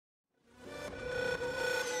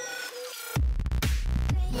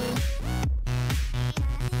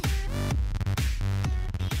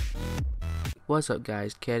What's up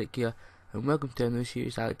guys, Carrick here, and welcome to a new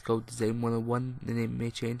series I like to call Design 101. The name may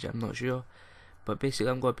change, I'm not sure. But basically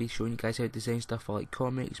I'm going to be showing you guys how to design stuff for like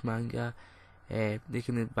comics, manga, they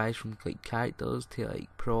can advise from like characters to like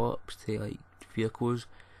props to like vehicles.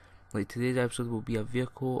 Like today's episode will be a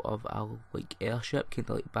vehicle of a like airship, kind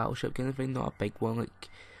of like battleship kind of thing, not a big one, like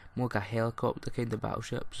more like a helicopter kind of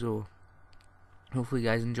battleship. So hopefully you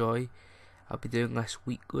guys enjoy. I'll be doing this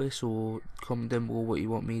weekly, so comment down below what you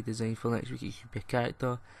want me to design for next week. It could be a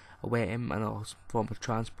character, a weapon, another form of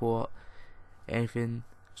transport, anything.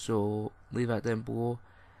 So leave that down below.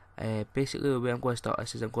 Basically the way I'm going to start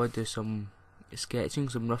this is I'm going to do some sketching,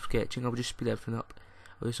 some rough sketching. I'll just speed everything up.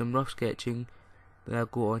 I'll do some rough sketching, then I'll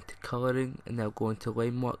go on to colouring, and then I'll go into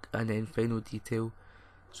line work, and then final detail.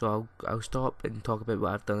 So I'll stop and talk about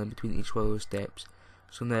what I've done in between each one of those steps.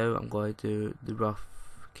 So now I'm going to do the rough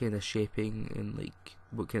kind of shaping and like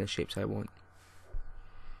what kind of shapes I want.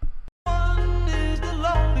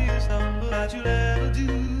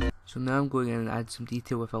 So now I'm going in and add some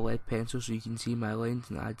detail with a lead pencil so you can see my lines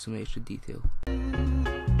and add some extra detail.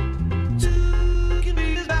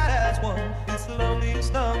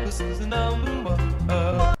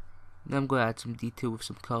 Now I'm going to add some detail with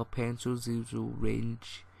some colour pencils. These will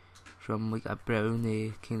range from like a brown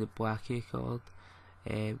kind of blacky coloured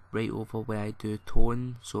right over where I do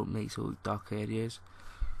tone, so it makes it look dark areas.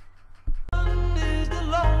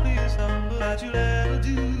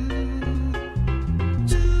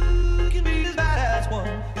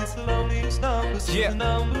 Yeah,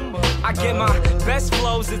 I get my best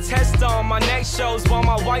flows to test on my next shows while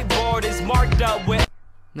my whiteboard is marked up with.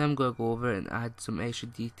 Now I'm going to go over it and add some extra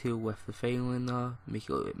detail with the fine liner, make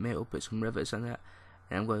it look like metal, put some rivets in it.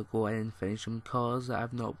 And I'm going to go in and finish some colours that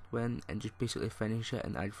I've not put in and just basically finish it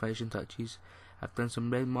and add finishing touches. I've done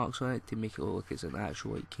some red marks on it to make it look like it's an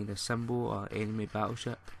actual like kind of symbol or enemy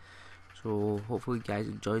battleship. So hopefully you guys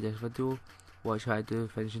enjoyed this video. Watch how I do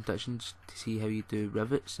finishing touches to see how you do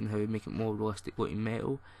rivets and how you make it more realistic looking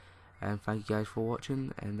metal. And thank you guys for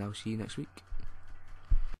watching, and I'll see you next week.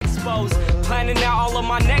 Planning out all of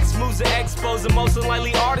my next moves to expose the most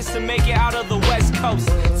unlikely artist to make it out of the West Coast.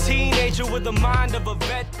 Teenager with the mind of a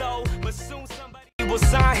vet though, but soon somebody will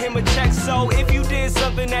sign him a check. So if you did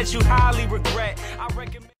something that you highly regret, I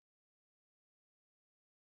recommend